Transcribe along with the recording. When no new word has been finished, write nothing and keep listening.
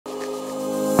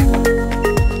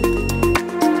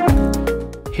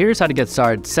here's how to get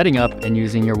started setting up and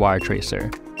using your wire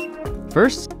tracer.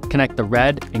 First, connect the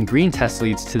red and green test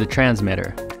leads to the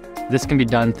transmitter. This can be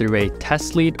done through a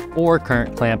test lead or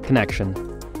current clamp connection.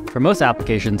 For most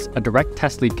applications, a direct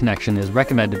test lead connection is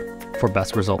recommended for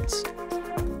best results.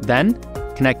 Then,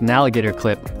 connect an alligator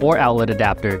clip or outlet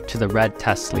adapter to the red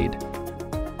test lead.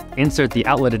 Insert the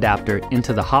outlet adapter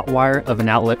into the hot wire of an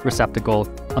outlet receptacle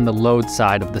on the load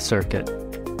side of the circuit.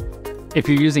 If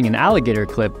you're using an alligator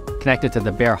clip, connect it to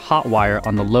the bare hot wire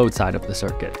on the load side of the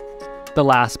circuit. The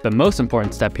last but most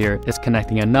important step here is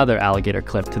connecting another alligator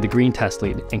clip to the green test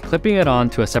lead and clipping it on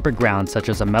to a separate ground such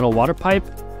as a metal water pipe,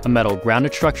 a metal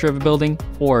grounded structure of a building,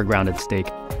 or a grounded stake.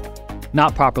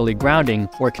 Not properly grounding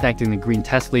or connecting the green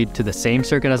test lead to the same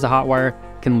circuit as the hot wire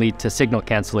can lead to signal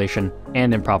cancellation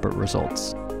and improper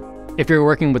results. If you're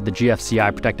working with the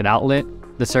GFCI protected outlet,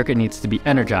 the circuit needs to be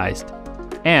energized.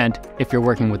 And if you're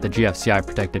working with the GFCI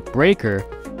protected breaker,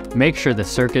 make sure the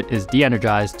circuit is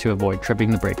de-energized to avoid tripping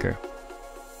the breaker.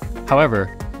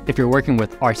 However, if you're working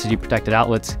with RCD protected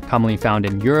outlets commonly found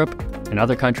in Europe and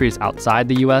other countries outside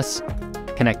the US,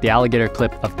 connect the alligator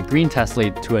clip of the green test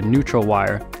lead to a neutral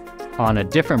wire on a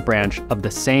different branch of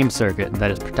the same circuit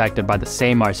that is protected by the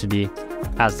same RCD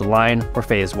as the line or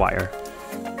phase wire.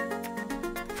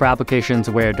 For applications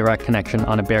where a direct connection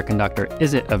on a bare conductor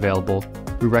isn't available,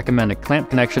 we recommend a clamp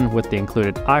connection with the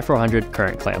included I400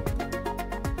 current clamp.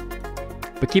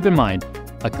 But keep in mind,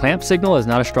 a clamp signal is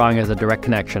not as strong as a direct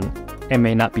connection and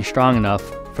may not be strong enough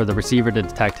for the receiver to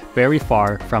detect very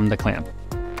far from the clamp.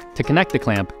 To connect the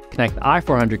clamp, connect the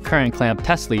I400 current clamp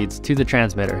test leads to the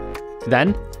transmitter.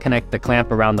 Then, connect the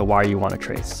clamp around the wire you want to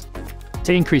trace.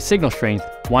 To increase signal strength,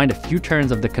 wind a few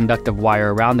turns of the conductive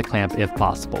wire around the clamp if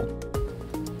possible.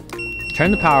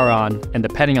 Turn the power on, and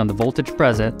depending on the voltage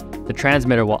present, the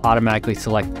transmitter will automatically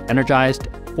select energized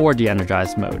or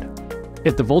de-energized mode.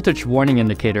 If the voltage warning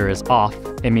indicator is off,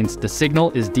 it means the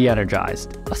signal is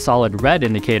de-energized. A solid red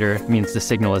indicator means the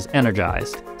signal is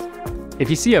energized. If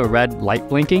you see a red light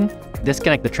blinking,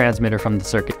 disconnect the transmitter from the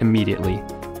circuit immediately.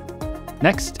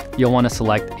 Next, you'll want to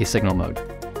select a signal mode.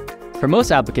 For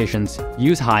most applications,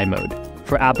 use high mode.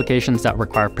 For applications that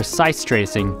require precise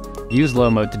tracing, use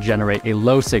low mode to generate a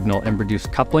low signal and reduce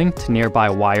coupling to nearby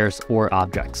wires or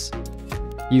objects.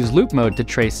 Use loop mode to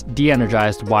trace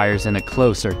de-energized wires in a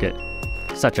closed circuit,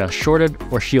 such as shorted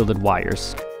or shielded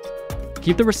wires.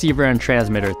 Keep the receiver and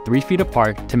transmitter 3 feet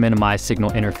apart to minimize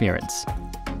signal interference.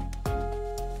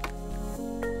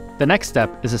 The next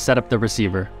step is to set up the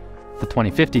receiver. The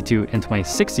 2052 and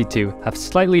 2062 have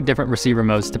slightly different receiver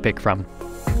modes to pick from.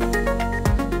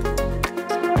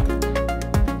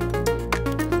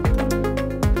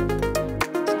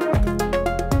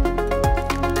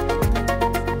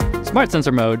 Smart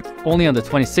Sensor mode, only on the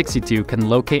 2062 can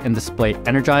locate and display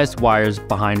energized wires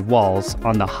behind walls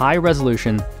on the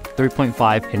high-resolution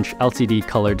 3.5-inch LCD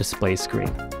color display screen.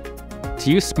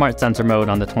 To use Smart Sensor mode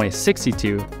on the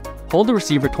 2062, hold the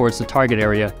receiver towards the target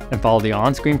area and follow the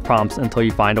on-screen prompts until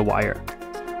you find a wire.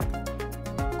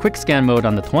 Quick Scan mode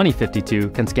on the 2052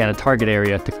 can scan a target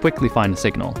area to quickly find a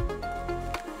signal.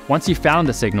 Once you've found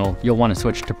the signal, you'll want to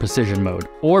switch to Precision mode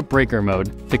or Breaker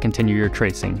mode to continue your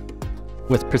tracing.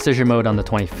 With Precision mode on the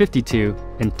 2052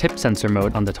 and Tip Sensor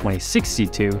mode on the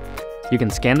 2062, you can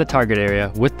scan the target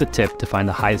area with the tip to find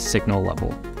the highest signal level.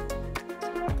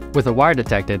 With a wire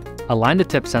detected, align the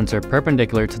tip sensor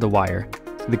perpendicular to the wire.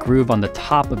 The groove on the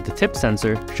top of the tip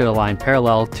sensor should align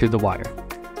parallel to the wire.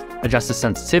 Adjust the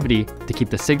sensitivity to keep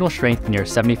the signal strength near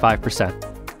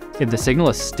 75%. If the signal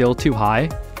is still too high,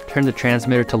 turn the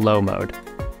transmitter to low mode.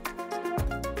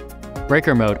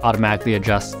 Breaker mode automatically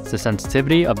adjusts the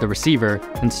sensitivity of the receiver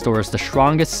and stores the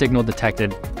strongest signal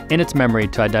detected in its memory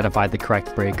to identify the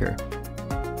correct breaker.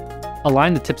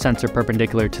 Align the tip sensor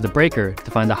perpendicular to the breaker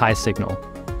to find the high signal.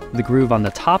 The groove on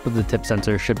the top of the tip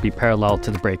sensor should be parallel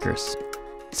to the breakers.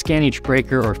 Scan each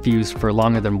breaker or fuse for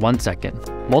longer than 1 second,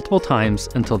 multiple times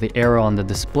until the arrow on the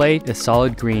display is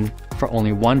solid green for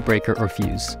only one breaker or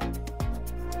fuse.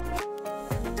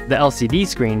 The LCD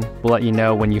screen will let you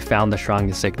know when you found the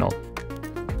strongest signal.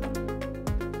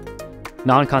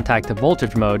 Non-contactive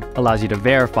voltage mode allows you to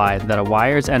verify that a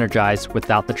wire is energized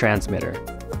without the transmitter.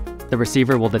 The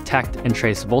receiver will detect and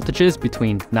trace voltages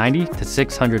between 90 to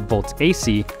 600 volts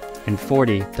AC and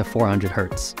 40 to 400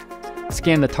 Hz.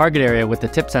 Scan the target area with the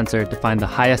tip sensor to find the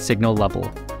highest signal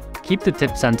level. Keep the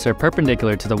tip sensor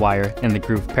perpendicular to the wire and the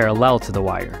groove parallel to the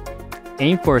wire.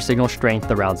 Aim for a signal strength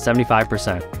around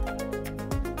 75%.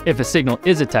 If a signal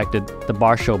is detected, the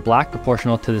bars show black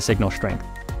proportional to the signal strength.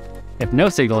 If no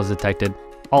signal is detected,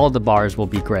 all of the bars will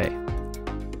be gray.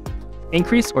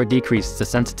 Increase or decrease the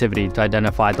sensitivity to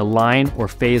identify the line or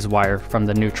phase wire from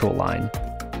the neutral line.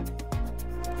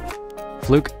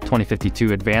 Fluke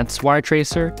 2052 Advanced Wire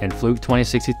Tracer and Fluke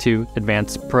 2062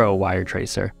 Advanced Pro Wire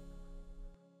Tracer.